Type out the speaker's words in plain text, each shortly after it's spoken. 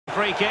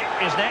free kick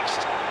is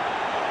next.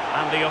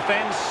 And the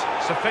offence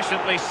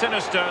sufficiently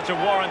sinister to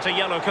warrant a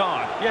yellow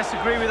card. Yes,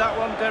 agree with that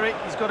one, Derek.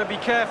 He's got to be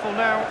careful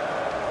now.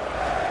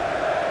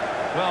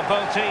 Well,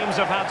 both teams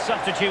have had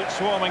substitutes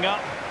swarming up,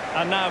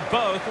 and now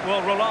both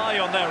will rely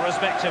on their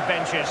respective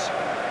benches.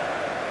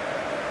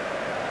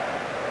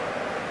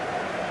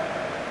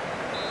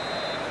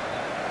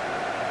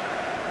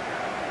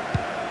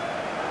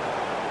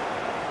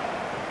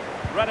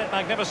 Read it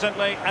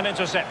magnificently and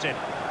intercepted.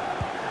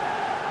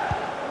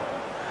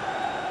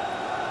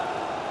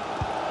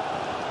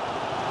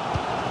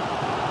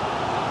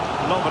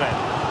 Lovren.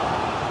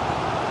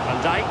 Van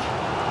Dijk.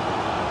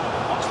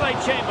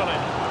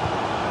 Oxlade-Chamberlain.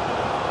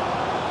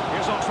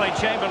 Here's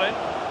Oxlade-Chamberlain.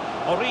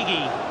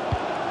 Origi.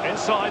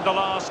 Inside the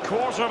last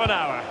quarter of an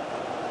hour.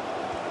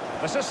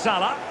 This is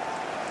Salah.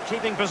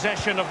 Keeping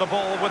possession of the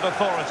ball with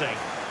authority.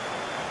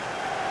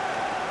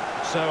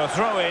 So a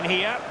throw in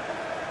here.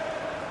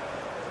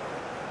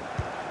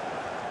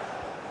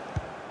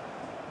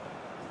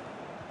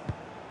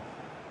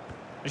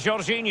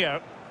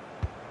 Jorginho.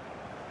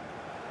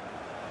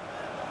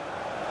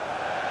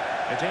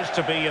 It is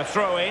to be a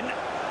throw-in.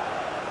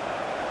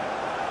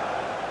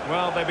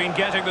 Well, they've been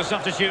getting the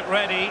substitute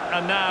ready,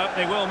 and now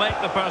they will make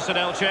the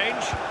personnel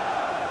change.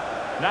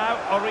 Now,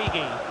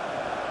 Origi.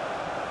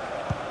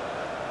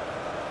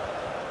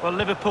 Well,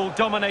 Liverpool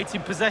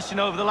dominating possession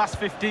over the last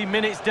 15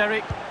 minutes,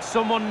 Derek.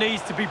 Someone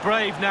needs to be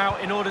brave now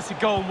in order to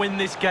go and win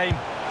this game.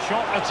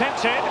 Shot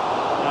attempted,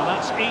 and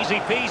that's easy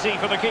peasy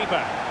for the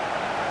keeper.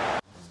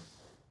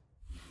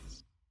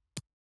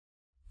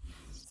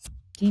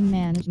 Team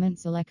management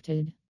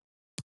selected.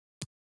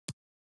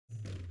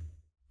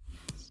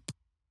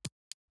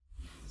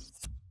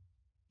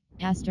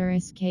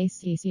 Asterisk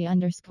KCC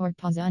underscore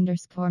pause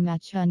underscore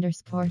match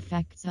underscore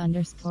facts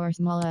underscore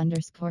small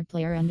underscore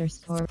player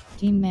underscore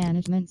team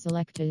management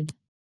selected.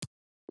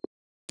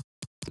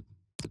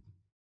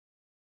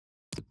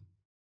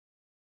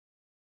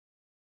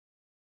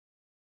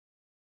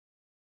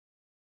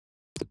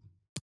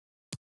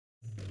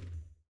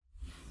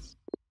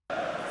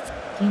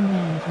 Team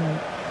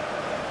management.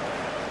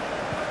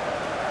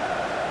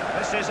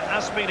 This is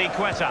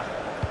Azpilicueta.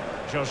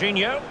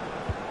 Jorginho.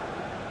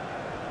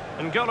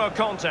 N'Golo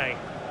Kanté.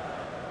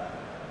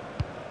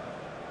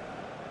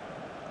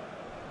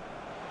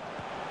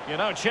 You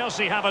know,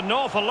 Chelsea have an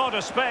awful lot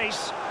of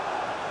space.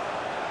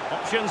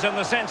 Options in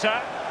the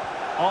centre.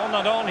 On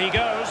and on he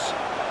goes.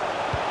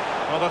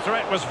 Well, the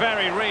threat was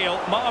very real.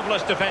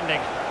 Marvellous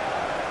defending.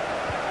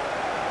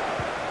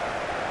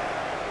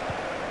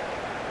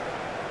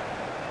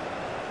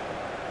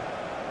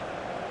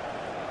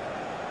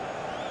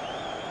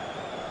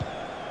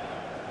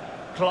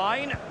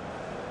 Klein.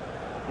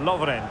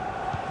 Lovren.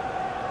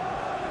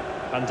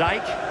 Van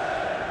Dijk.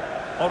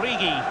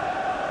 Origi.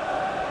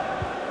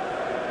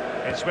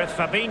 It's with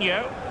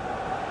Fabinho.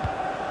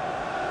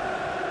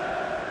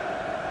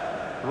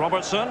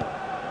 Robertson.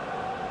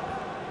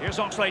 Here's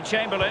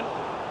Oxlade-Chamberlain.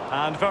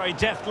 And very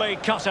deftly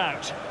cut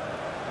out.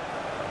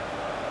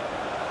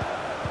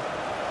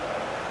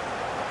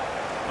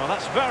 Well,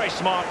 that's very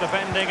smart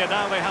defending, and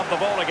now they have the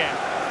ball again.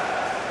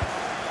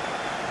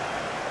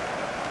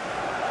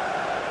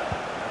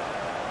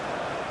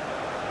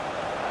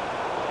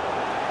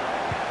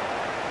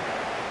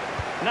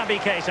 Naby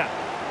Keita.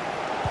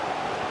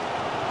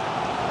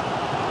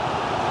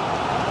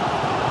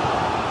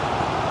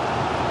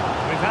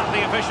 We've had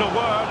the official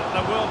word.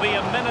 There will be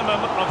a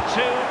minimum of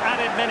 2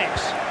 added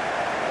minutes.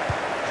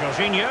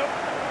 Jorginho.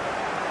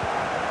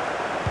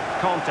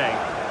 Kanté.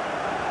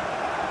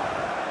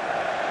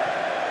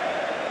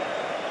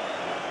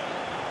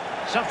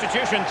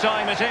 Substitution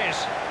time it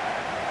is.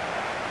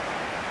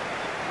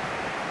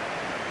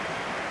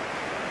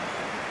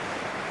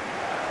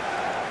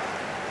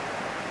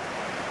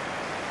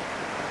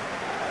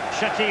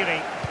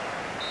 Shaqiri.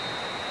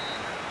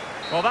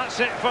 Well, that's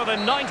it for the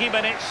 90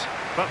 minutes,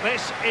 but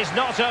this is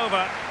not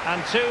over,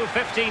 and 2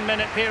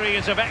 15-minute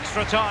periods of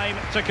extra time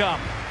to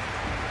come.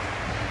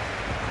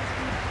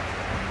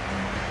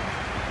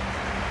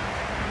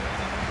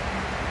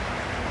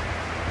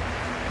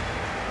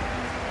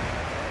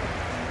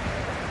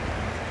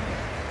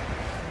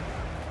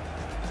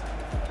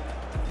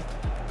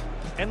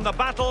 In the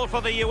battle for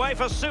the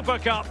UEFA Super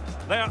Cup,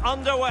 they're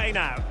underway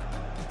now.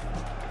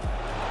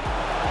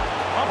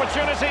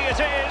 Opportunity it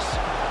is.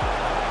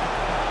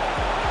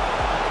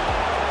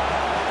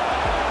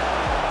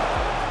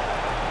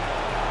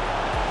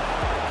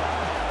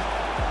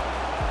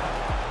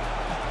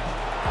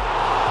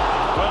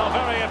 Well,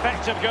 very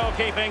effective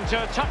goalkeeping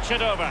to touch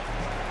it over.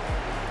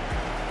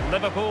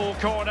 Liverpool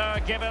corner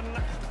given.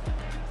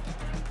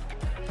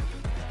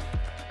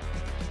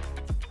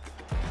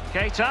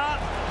 Keita.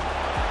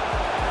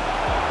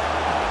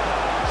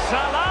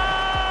 Salah!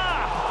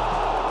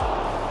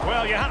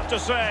 Well, you have to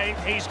say,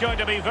 he's going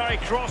to be very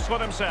cross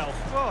with himself.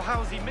 Well,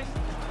 how's he missed?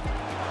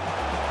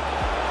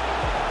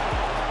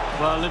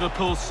 Well,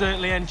 Liverpool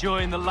certainly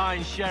enjoying the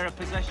lion's share of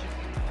possession.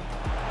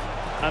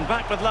 And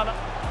back with Lana.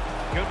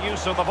 Good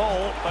use of the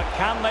ball, but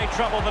can they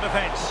trouble the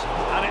defence?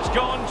 And it's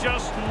gone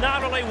just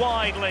narrowly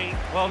widely.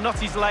 Well, not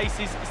his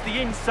laces, it's the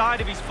inside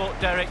of his foot,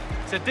 Derek.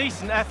 It's a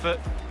decent effort.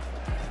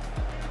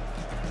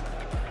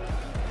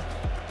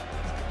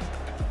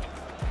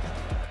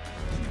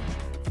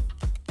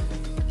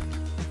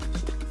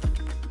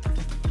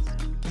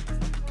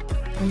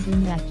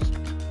 Resume match.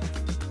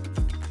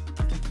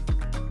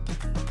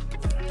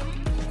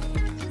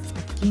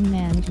 Team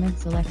management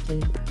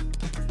selected.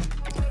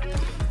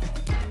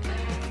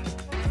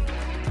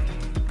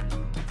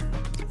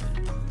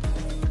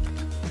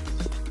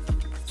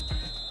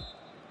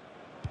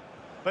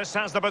 This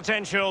has the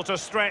potential to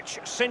stretch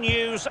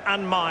sinews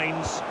and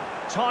minds.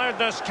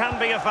 Tiredness can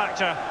be a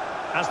factor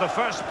as the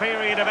first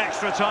period of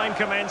extra time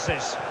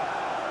commences.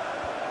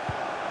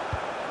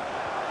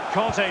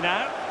 Conte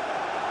now.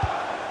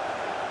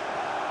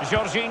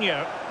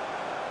 Jorginho.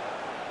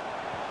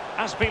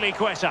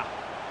 Azpilicueta.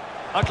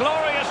 A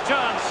glorious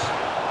chance.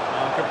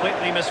 Oh,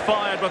 completely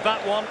misfired with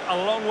that one. A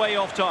long way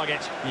off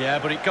target. Yeah,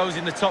 but it goes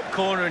in the top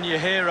corner and your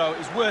hero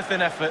is worth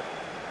an effort.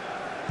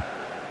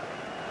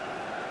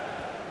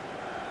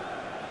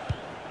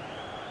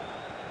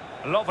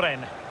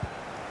 Lovren.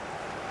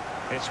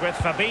 It's with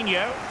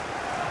Fabinho.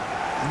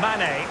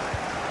 Mane.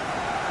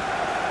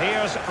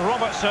 Here's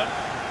Robertson.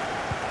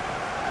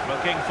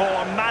 Looking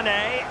for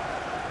Mane.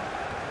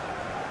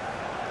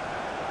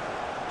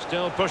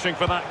 Still pushing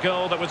for that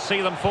goal that would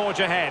see them forge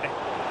ahead.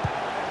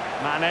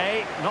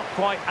 Mane, not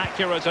quite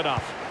accurate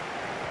enough.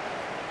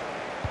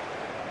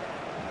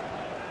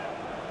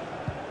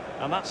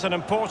 And that's an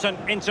important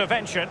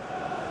intervention.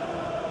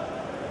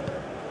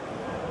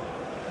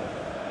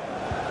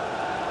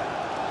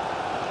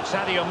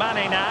 Sadio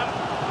Mane now.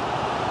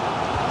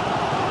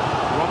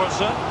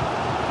 Robertson.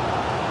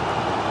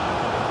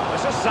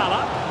 This is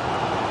Salah.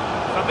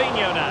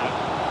 Fabinho now.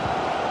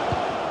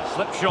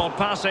 Slipshod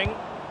passing.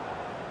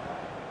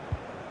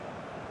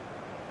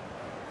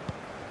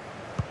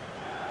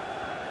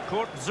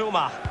 Kurt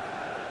Zouma.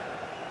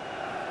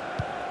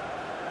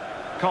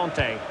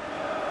 Conte.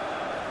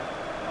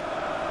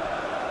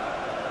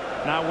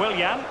 Now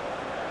Willian.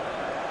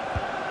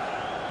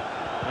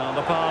 Well,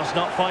 the pass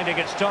not finding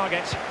its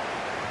target.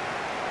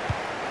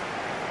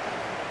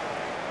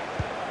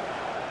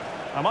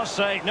 I must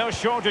say, no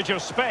shortage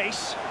of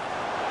space.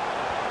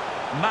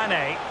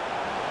 Mane.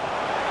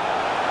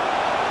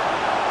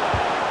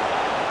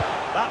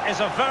 That is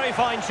a very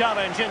fine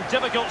challenge in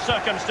difficult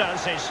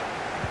circumstances.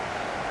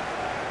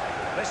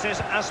 This is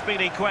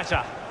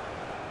Azpilicueta.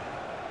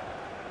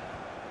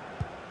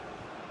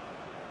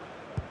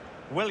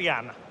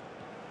 Willian.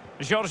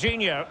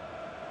 Jorginho.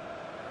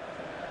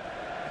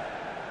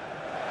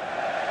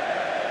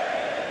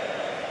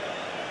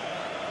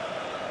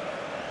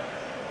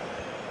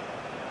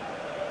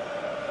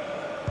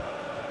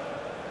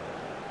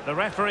 The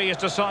referee has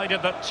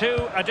decided that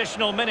 2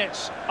 additional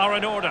minutes are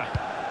in order.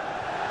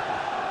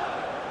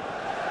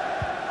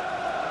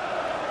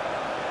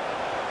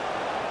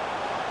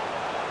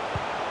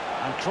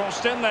 And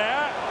crossed in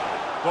there.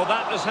 Well,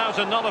 that is how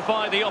to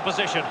nullify the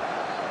opposition.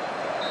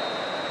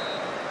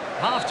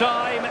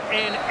 Half-time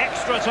in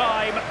extra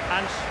time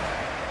and...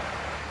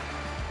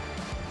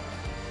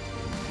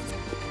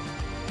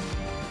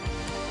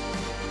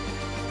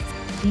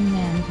 Team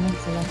management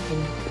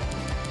selected.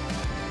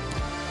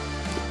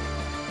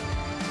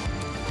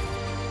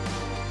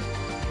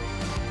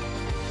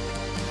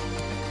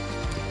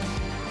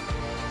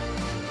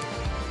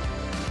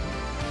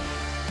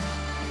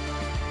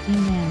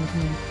 Team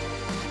management.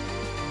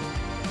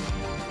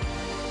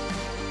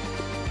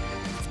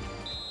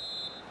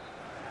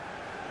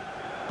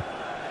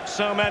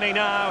 So many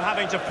now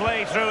having to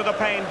play through the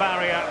pain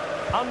barrier.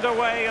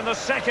 Underway in the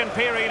second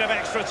period of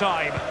extra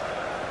time.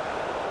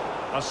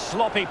 A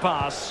sloppy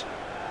pass.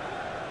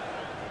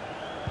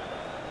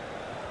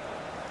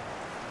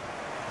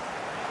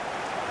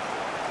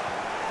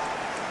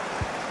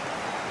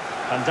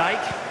 Van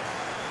Dijk.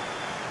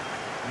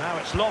 Now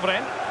it's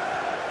Lovren.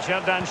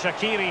 Xherdan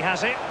Shaqiri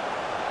has it.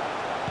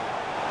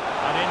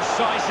 An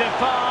incisive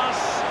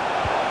pass.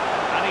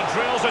 And he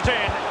drills it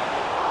in.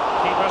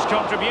 Keeper's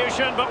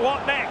contribution, but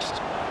what next?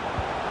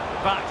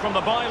 Back from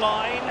the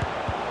byline.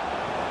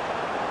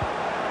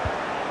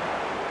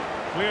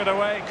 Cleared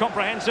away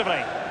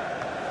comprehensively.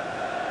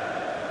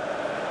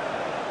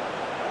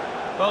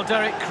 Well,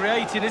 Derek,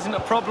 creating isn't a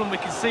problem. We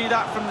can see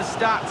that from the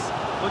stats.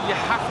 But you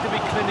have to be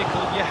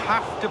clinical. You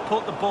have to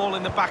put the ball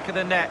in the back of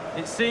the net.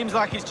 It seems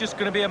like it's just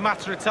going to be a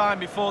matter of time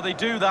before they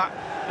do that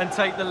and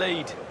take the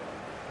lead.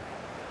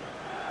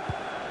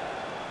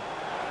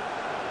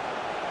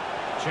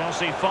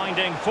 Chelsea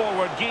finding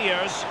forward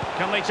gears.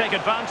 Can they take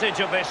advantage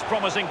of this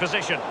promising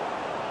position?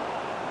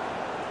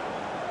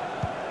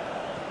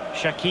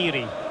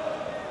 Shaqiri.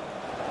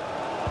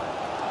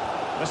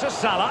 This is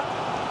Salah.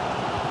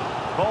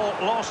 Ball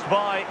lost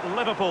by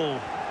Liverpool.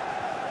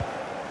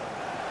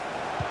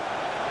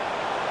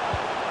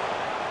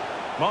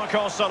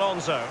 Marcos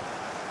Alonso.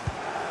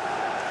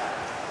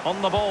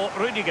 On the ball,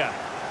 Rudiger.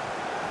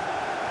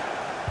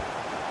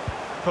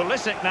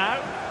 Pulisic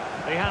now.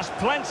 He has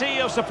plenty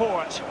of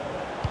support.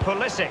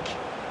 Pulisic.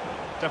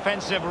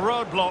 Defensive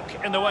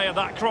roadblock in the way of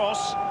that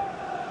cross.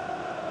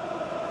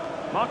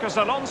 Marcos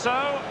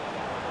Alonso.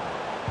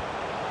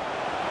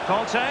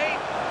 Conte.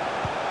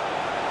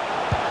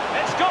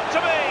 It's got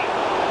to be!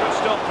 Good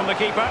stop from the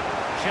keeper.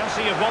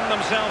 Chelsea have won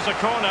themselves a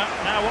corner.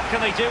 Now what can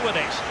they do with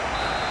it?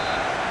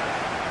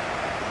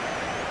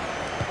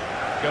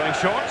 Going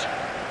short.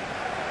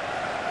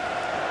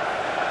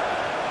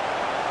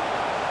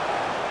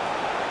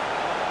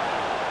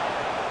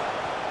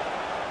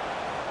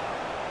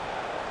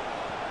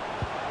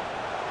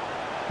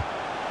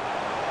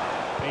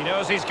 He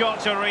knows he's got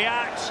to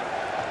react.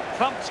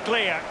 Thumped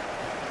clear.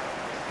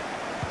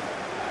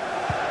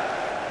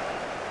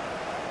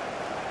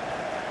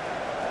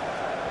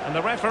 And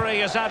the referee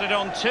has added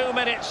on 2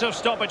 minutes of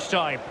stoppage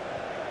time.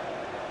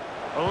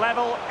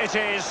 Level it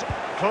is.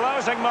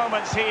 Closing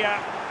moments here.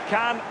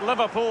 Can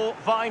Liverpool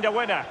find a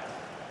winner?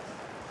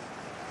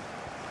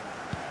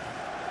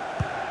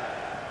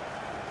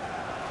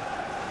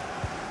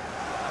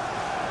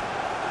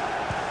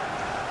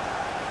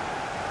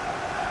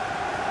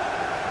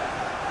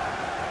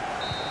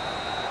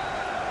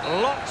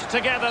 Locked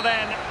together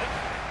then.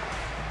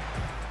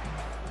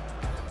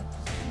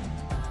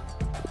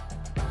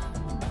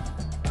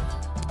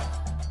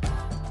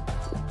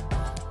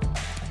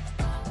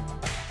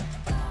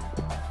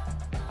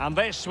 And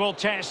this will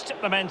test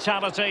the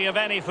mentality of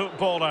any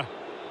footballer.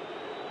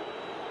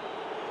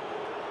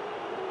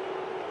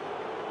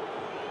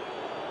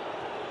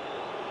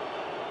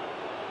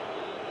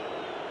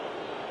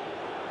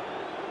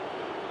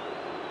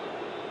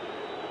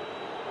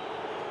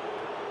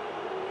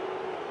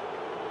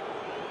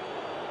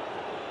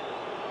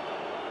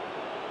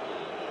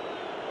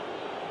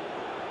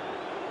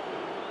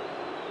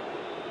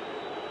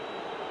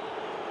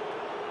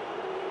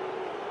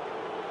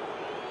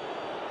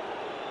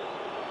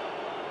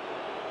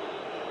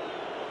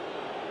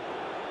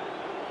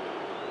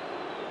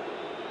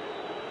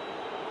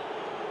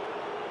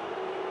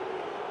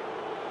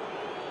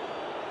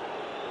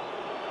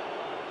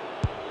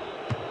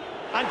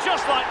 And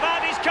just like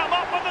that, he's come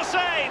up with the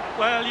save.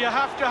 Well, you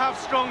have to have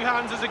strong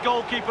hands as a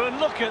goalkeeper, and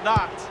look at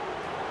that.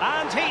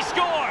 And he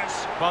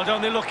scores. Well,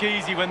 don't they look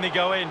easy when they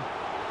go in?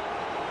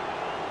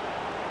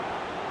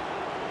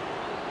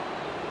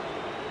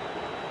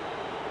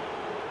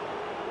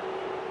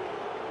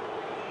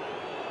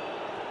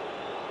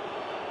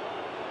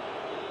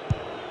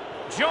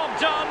 Job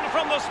done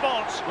from the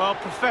spot. Well,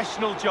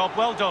 professional job,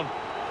 well done.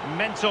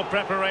 Mental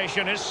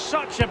preparation is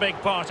such a big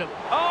part of...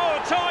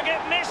 Oh, target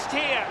missed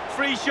here.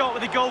 Free shot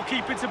with the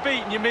goalkeeper to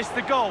beat and you missed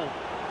the goal.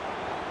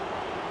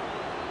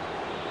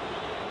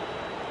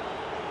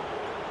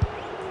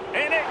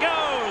 In it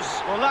goes.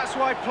 Well, that's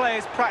why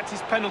players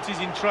practice penalties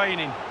in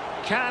training.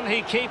 Can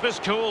he keep us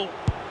cool?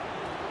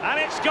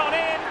 And it's gone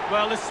in.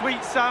 Well, the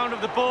sweet sound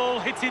of the ball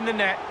hitting the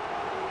net.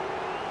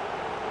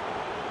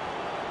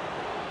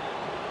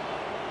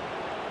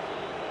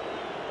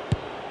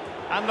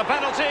 And the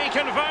penalty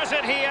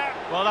converted here.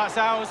 Well, that's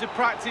hours of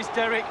practice,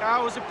 Derek,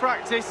 hours of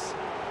practice.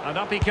 And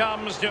up he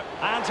comes,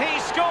 and he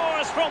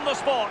scores from the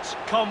spot.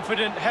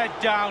 Confident, head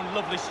down,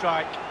 lovely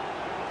strike.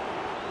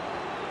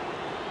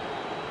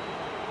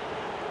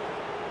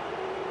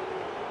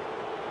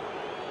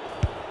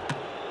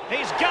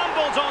 He's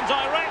gambled on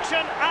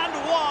direction and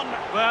won.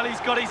 Well, he's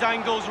got his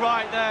angles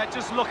right there.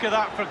 Just look at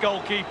that for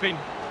goalkeeping.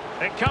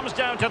 It comes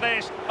down to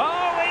this.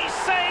 Oh, he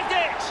saved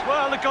it!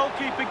 Well, the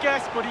goalkeeper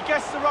guessed, but he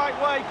guessed the right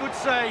way. Good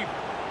save.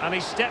 And he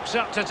steps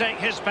up to take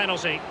his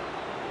penalty.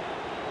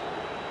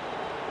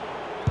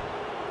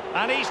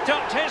 And he's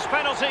tucked his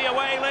penalty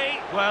away, Lee.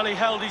 Well, he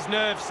held his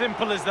nerve,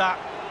 simple as that.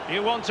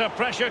 You want a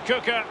pressure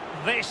cooker?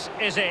 This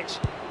is it.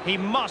 He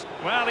must.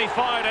 Well, he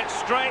fired it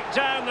straight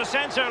down the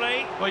centre,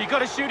 Lee. Well, you've got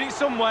to shoot it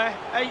somewhere.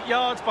 8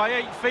 yards by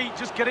 8 feet,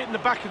 just get it in the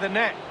back of the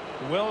net.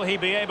 Will he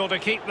be able to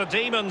keep the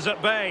demons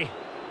at bay?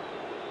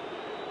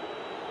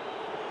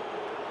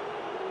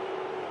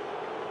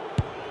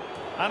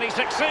 And he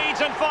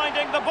succeeds in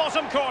finding the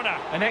bottom corner.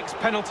 An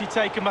ex-penalty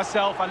taker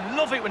myself. I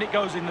love it when it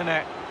goes in the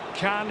net.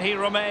 Can he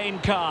remain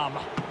calm?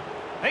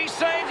 He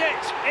saved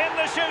it in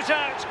the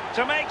shootout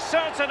to make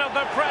certain of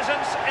their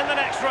presence in the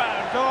next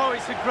round. Oh,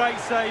 it's a great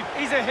save.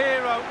 He's a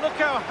hero. Look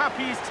how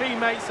happy his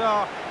teammates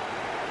are.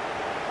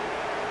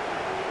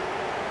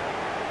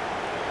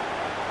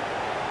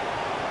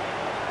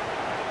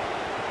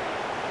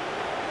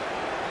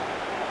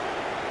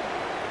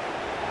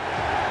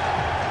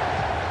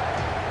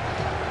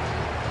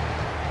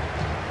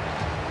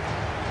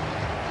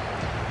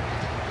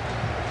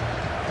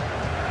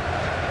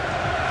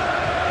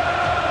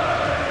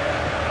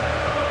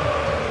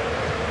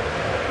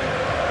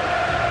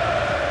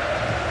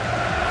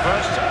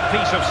 First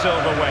piece of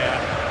silverware,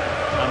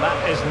 and that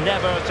is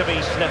never to be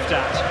sniffed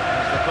at,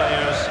 as the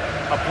players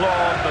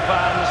applaud the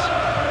fans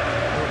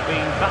who've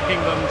been backing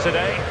them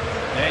today.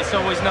 Yeah, it's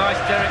always nice,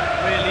 Derek,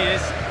 it really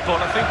is. But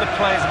I think the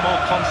players are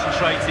more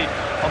concentrated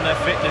on their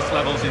fitness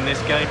levels in this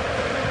game.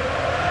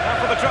 Now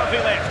for the trophy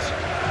lift.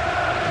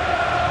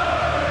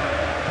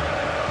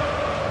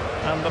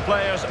 And the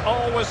players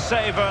always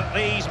savour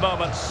these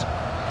moments.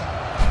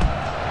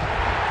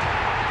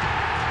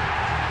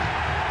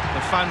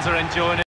 The fans are enjoying it.